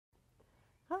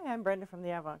Hi, I'm Brenda from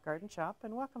the Avant Garden Shop,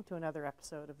 and welcome to another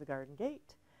episode of The Garden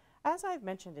Gate. As I've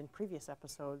mentioned in previous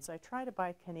episodes, I try to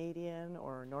buy Canadian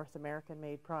or North American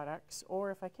made products, or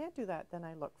if I can't do that, then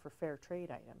I look for fair trade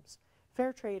items.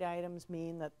 Fair trade items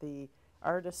mean that the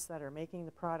artists that are making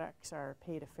the products are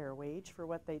paid a fair wage for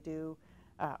what they do.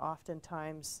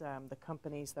 Oftentimes, the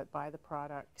companies that buy the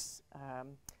products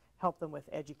help them with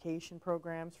education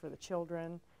programs for the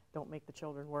children, don't make the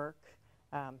children work.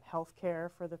 Health care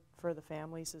for the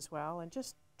families as well, and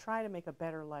just try to make a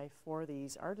better life for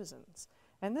these artisans.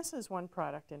 And this is one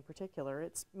product in particular.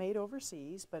 It's made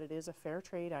overseas, but it is a fair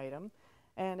trade item,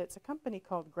 and it's a company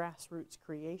called Grassroots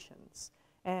Creations.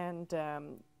 And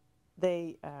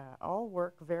they all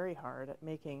work very hard at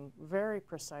making very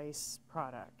precise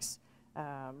products,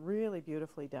 really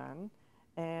beautifully done.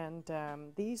 And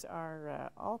these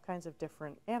are all kinds of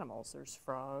different animals. There's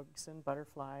frogs and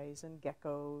butterflies and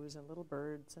geckos and little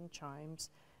birds and chimes.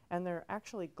 And they're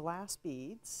actually glass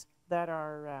beads that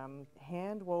are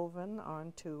hand woven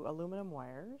onto aluminum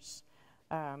wires.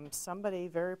 Somebody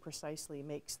very precisely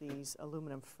makes these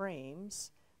aluminum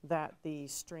frames that the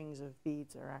strings of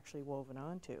beads are actually woven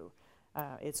onto.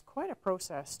 It's quite a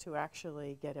process to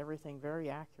actually get everything very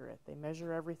accurate. They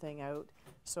measure everything out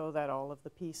so that all of the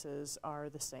pieces are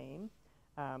the same.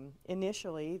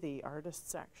 Initially, the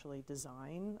artists actually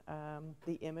design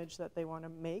the image that they want to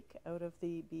make out of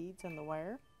the beads and the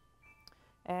wire,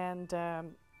 and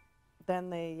then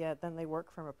they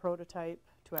work from a prototype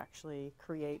to actually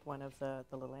create one of the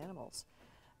little animals.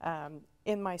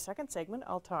 In my second segment,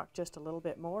 I'll talk just a little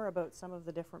bit more about some of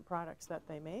the different products that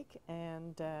they make,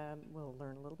 and we'll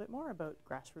learn a little bit more about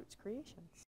Grassroots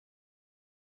Creations.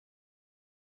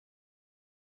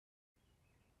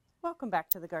 Welcome back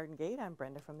to the Garden Gate. I'm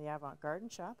Brenda from the Avant Garden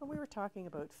Shop, and we were talking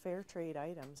about fair trade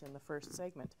items in the first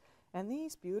segment. And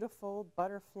these beautiful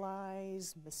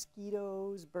butterflies,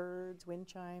 mosquitoes, birds, wind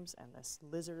chimes, and this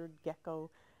lizard, gecko,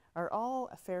 are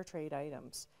all fair trade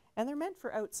items. And they're meant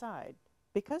for outside.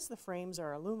 Because the frames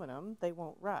are aluminum, they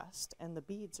won't rust, and the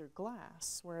beads are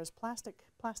glass, whereas plastic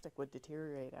would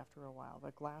deteriorate after a while,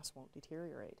 but glass won't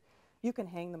deteriorate. You can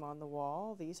hang them on the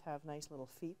wall. These have nice little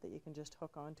feet that you can just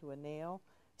hook onto a nail.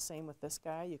 Same with this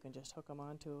guy. You can just hook them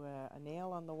onto a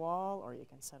nail on the wall, or you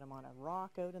can set them on a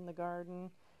rock out in the garden.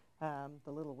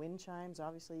 The little wind chimes,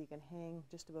 obviously, you can hang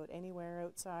just about anywhere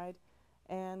outside,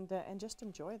 and just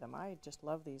enjoy them. I just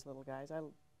love these little guys. I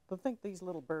think these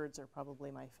little birds are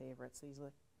probably my favorites.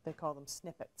 They call them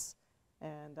snippets,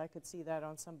 and I could see that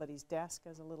on somebody's desk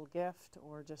as a little gift,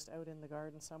 or just out in the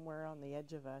garden somewhere on the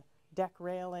edge of a deck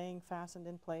railing fastened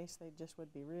in place. They just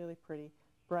would be really pretty,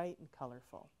 bright and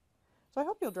colorful. So I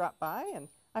hope you'll drop by, and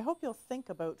I hope you'll think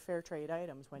about fair trade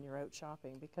items when you're out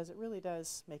shopping, because it really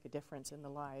does make a difference in the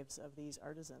lives of these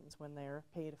artisans when they're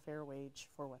paid a fair wage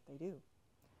for what they do.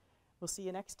 We'll see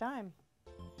you next time.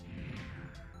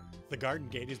 The Garden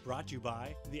Gate is brought to you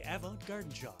by the Avant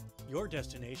Garden Shop, your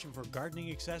destination for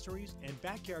gardening accessories and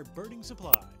backyard birding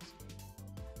supplies.